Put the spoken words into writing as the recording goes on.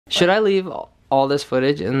Should I leave all this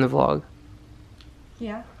footage in the vlog?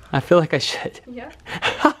 Yeah. I feel like I should. Yeah.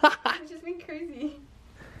 It's just been crazy.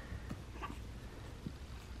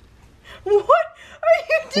 What are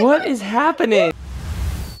you doing? What is happening?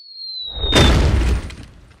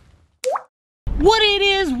 What it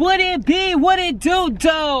is, what it be, what it do.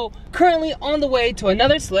 Currently on the way to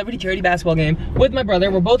another celebrity charity basketball game with my brother.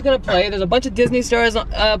 We're both gonna play. There's a bunch of Disney stars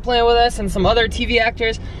playing with us and some other TV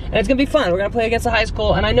actors, and it's gonna be fun. We're gonna play against a high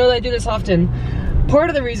school, and I know that I do this often. Part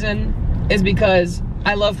of the reason is because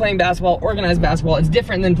I love playing basketball, organized basketball. It's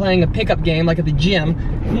different than playing a pickup game like at the gym.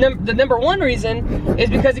 The number one reason is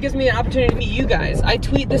because it gives me an opportunity to meet you guys. I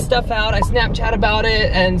tweet this stuff out, I Snapchat about it,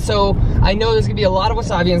 and so I know there's gonna be a lot of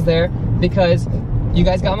Wasabians there because you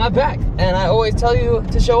guys got my back. And I always tell you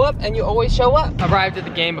to show up, and you always show up. I arrived at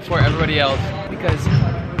the game before everybody else because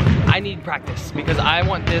I need practice, because I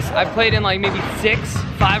want this. I've played in like maybe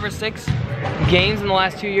 5 or 6 games in the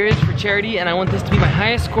last 2 years for charity, and I want this to be my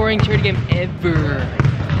highest scoring charity game ever.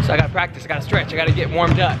 So I gotta practice, I gotta stretch, I gotta get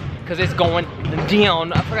warmed up, because it's going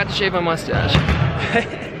down. I forgot to shave my mustache.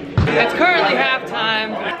 It's currently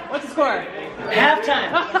halftime. What's the score?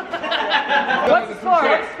 Halftime. What's the score?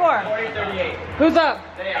 What's the score? 40-38. Who's up?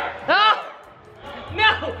 They are. Oh!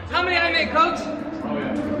 No! How many I made, coach?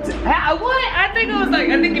 What? I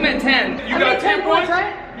think you meant 10. You got 10 points,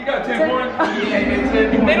 right? You got 10 points?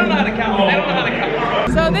 Yeah, they don't know how to count. They don't know how to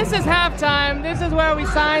count. So this is halftime. This is where we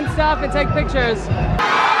sign stuff and take pictures.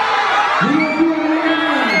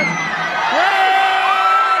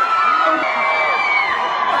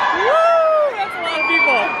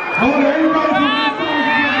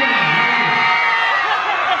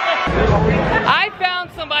 I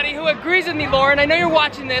found somebody who agrees with me, Lauren. I know you're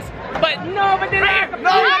watching this, but nobody likes Baby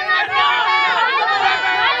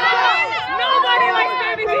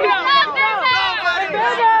Dino.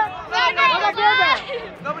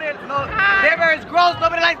 Bear Bear is gross.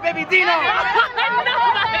 Nobody likes Baby Dino.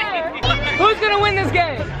 Who's gonna win this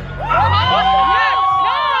game?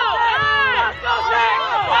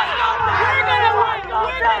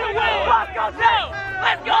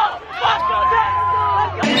 Let's go!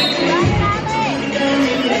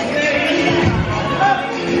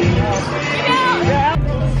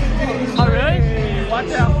 Oh, really?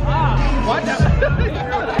 Watch out. Watch out.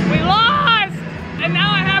 We lost! And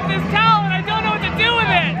now I have this towel and I don't know what to do with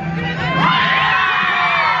it.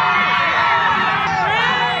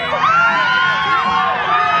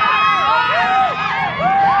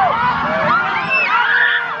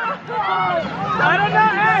 I don't know.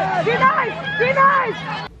 Hey, be nice! Be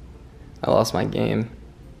nice! I lost my game.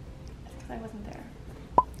 That's because I wasn't there.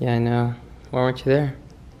 Yeah, I know. Why weren't you there?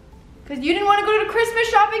 Because you didn't want to go to Christmas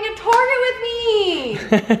shopping at Target with me.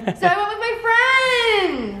 So I went with my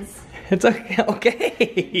friends. It's okay.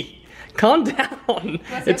 Okay. Calm down. You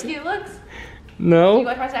want to see how cute it looks? No. Did you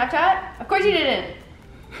watch my Snapchat? Of course you didn't.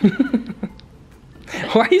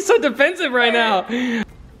 Why are you so defensive right now?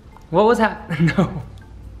 What was happening? No.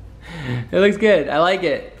 It looks good. I like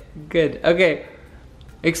it. Good. Okay.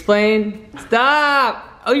 Explain.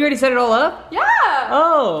 Stop! Oh, you already set it all up? Yeah!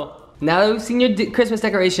 Oh. Now that we've seen your Christmas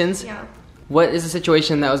decorations, Yeah. what is the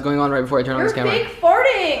situation that was going on right before I turned on this camera? You're fake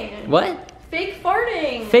farting! What? Fake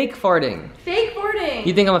farting! Fake farting. Fake farting!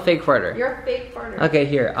 You think I'm a fake farter? You're a fake farter. Okay,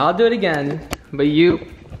 here. I'll do it again, but you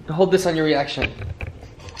hold this on your reaction.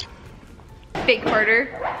 Fake farter.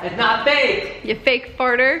 It's not fake! You fake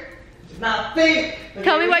farter. It's not fake!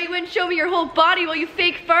 Tell me why you wouldn't show me your whole body while you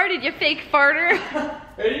fake farted, you fake farter.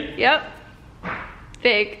 Ready? Yep.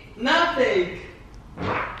 Fake. Not fake!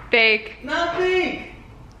 Fake. Not fake!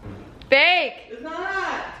 Fake. It's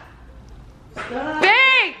not! Stop!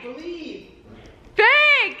 Fake! Believe!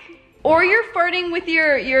 Fake! Or you're farting with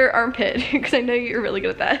your armpit, because I know you're really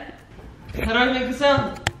good at that. How do I make the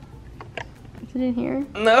sound? Is it in here?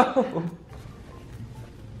 No!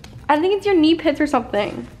 I think it's your knee pits or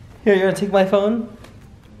something. Here, you're gonna take my phone?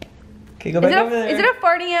 Okay, go back over there. Is it a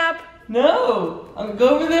farting app? No! I'm gonna go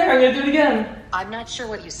over there, I'm gonna do it again. I'm not sure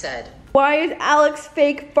what you said. Why is Alex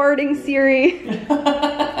fake farting Siri?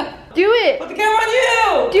 Do it! Put the camera on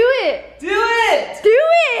you! Do it! Do it! Do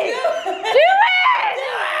it! Do it! Do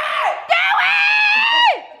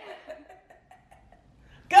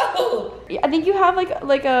it! Go! I think you have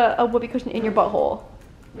like a whoopee cushion in your butthole.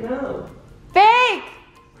 No. Fake!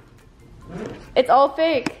 It's all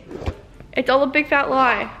fake. It's all a big fat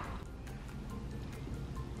lie.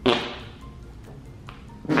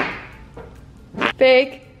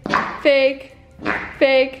 Fake. Fake.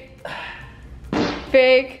 Fake.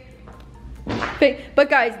 Fake. Fake. But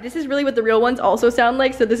guys, this is really what the real ones also sound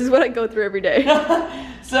like, so this is what I go through every day.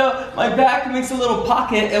 So my back makes a little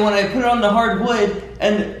pocket, and when I put it on the hard wood,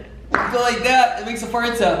 and go like that, it makes the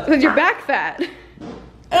farts up. Because your back fat.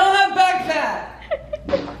 I don't have back fat.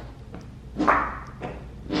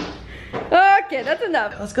 Okay, that's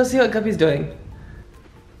enough. Let's go see what Guppy's doing.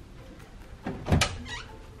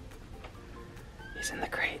 He's in the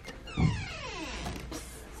crate.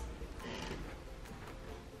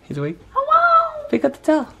 He's awake. Hello. Pick up the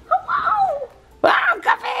towel. Hello. Wow,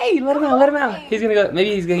 Guppy! Let him out, let him out. He's gonna go,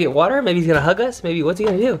 maybe he's gonna get water, maybe he's gonna hug us, maybe what's he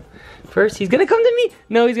gonna do? First, he's gonna come to me.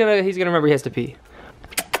 No, he's gonna remember he has to pee.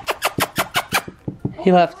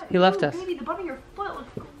 He left us. Baby, the bottom of your foot looks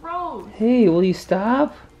gross. Hey, will you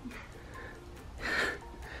stop?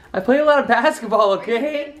 I play a lot of basketball,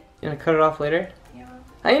 okay? You gonna cut it off later? Yeah.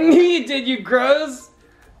 I knew you did, you gross!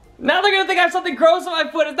 Now they're gonna think I have something gross on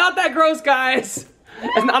my foot. It's not that gross, guys.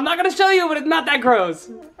 I'm not gonna show you, but it's not that gross.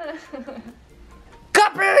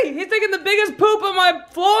 Guppy! He's taking the biggest poop on my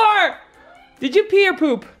floor! Did you pee or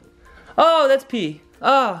poop? Oh, that's pee.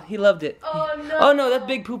 Oh, he loved it. Oh no. Oh no, that's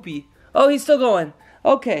big poopy. Oh, he's still going.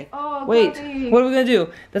 Okay. Oh, wait, Guppy. what are we gonna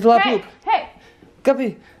do? That's a lot of poop. Hey.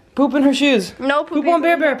 Guppy, poop in her shoes. No poop on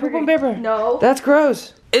Bear Bear. Poop on Bear Bear. No. That's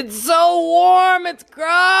gross. It's so warm. It's gross.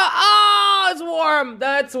 Oh, it's warm.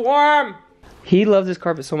 That's warm. He loves this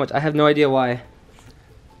carpet so much. I have no idea why.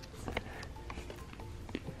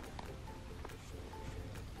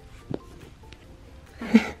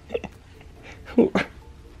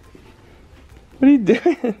 What are you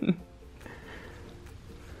doing?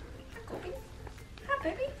 Hi,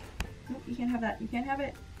 baby. Nope, you can't have that. You can't have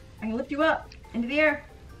it. I'm gonna lift you up into the air.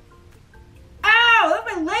 Ow!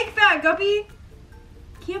 That's my leg fat, Guppy.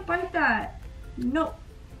 Can't bite that. No.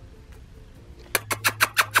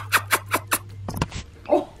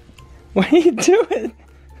 Oh. What are you doing?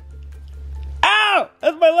 Ow!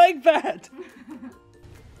 That's my leg fat.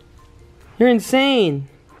 You're insane.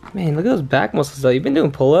 Man, look at those back muscles though. You've been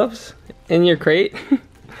doing pull-ups in your crate?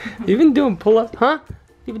 You've been doing pull-ups? Huh?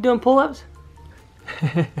 You've been doing pull-ups?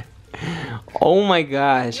 Oh my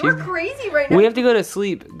gosh. You're crazy right now. We have to go to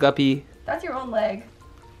sleep, Guppy. That's your own leg.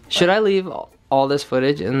 Should I leave all this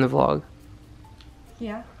footage in the vlog?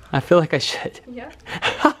 Yeah. I feel like I should. Yeah.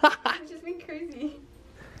 I'm just being crazy.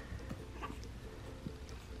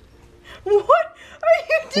 What are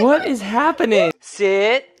you doing? What is happening?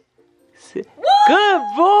 Sit. Sit. Good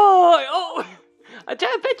boy. Oh, I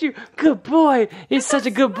tried to pet you. Good boy. He's such a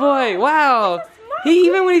good boy. Wow. He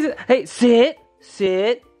even when he's hey, sit.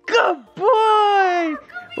 Sit. Good boy.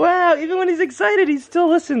 Wow. Even when he's excited, he still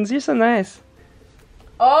listens. You're so nice.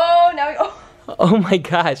 Oh, now we oh. Oh my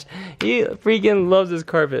gosh. He freaking loves this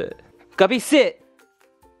carpet. Guppy, sit.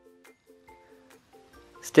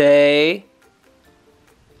 Stay.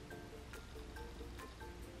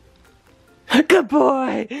 Good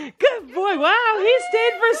boy! Good boy! Wow, he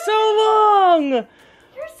stayed for so long!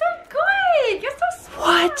 You're so good! You're so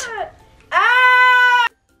smart! What? Ah!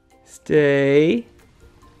 Stay.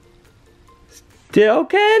 Still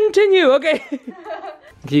continue, okay. Can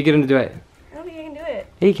you get him to do it? I don't think I can do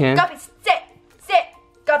it. He can. Guppy, sit! Sit!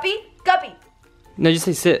 Guppy! Guppy! No, just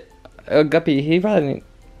say sit. Guppy, he probably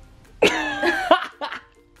didn't.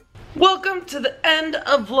 Welcome to the end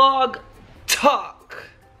of vlog talk.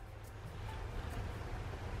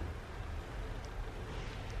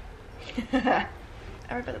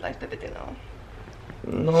 Everybody likes Baby Dino.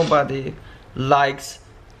 Nobody likes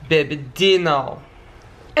Baby Dino.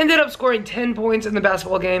 Ended up scoring 10 points in the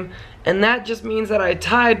basketball game, and that just means that I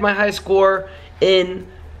tied my high score in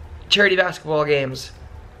charity basketball games.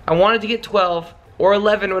 I wanted to get 12, or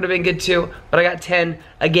 11 would have been good too, but I got 10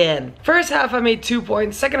 again. First half I made 2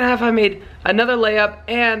 points, second half I made another layup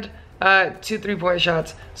and 2 3-point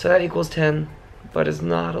shots, so that equals 10, but it's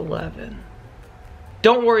not 11.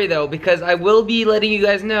 Don't worry though, because I will be letting you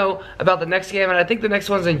guys know about the next game, and I think the next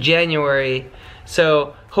one's in January,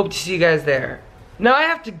 so hope to see you guys there. Now I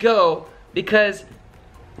have to go, because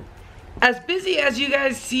as busy as you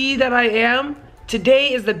guys see that I am,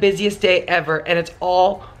 today is the busiest day ever, and it's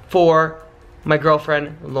all for my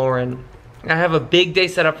girlfriend, Lauren. I have a big day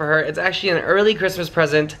set up for her. It's actually an early Christmas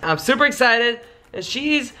present. I'm super excited, and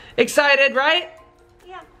she's excited, right?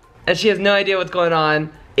 Yeah. And she has no idea what's going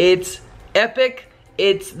on. It's epic.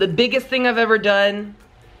 It's the biggest thing I've ever done.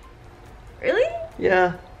 Really?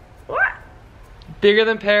 Yeah. What? Bigger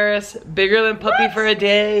than Paris, bigger than Puppy What? for a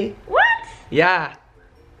Day. What? Yeah.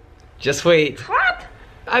 Just wait. What?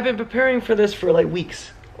 I've been preparing for this for like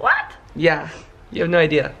weeks. What? Yeah. You have no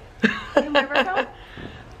idea. You never know?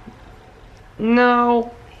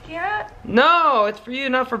 No. Yeah. No, it's for you,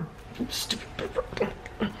 not for stupid.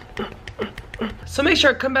 So make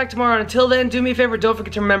sure to come back tomorrow. And until then, do me a favor, don't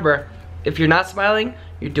forget to remember, if you're not smiling,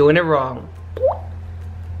 you're doing it wrong.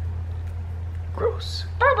 Gross.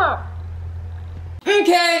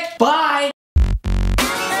 Okay, bye.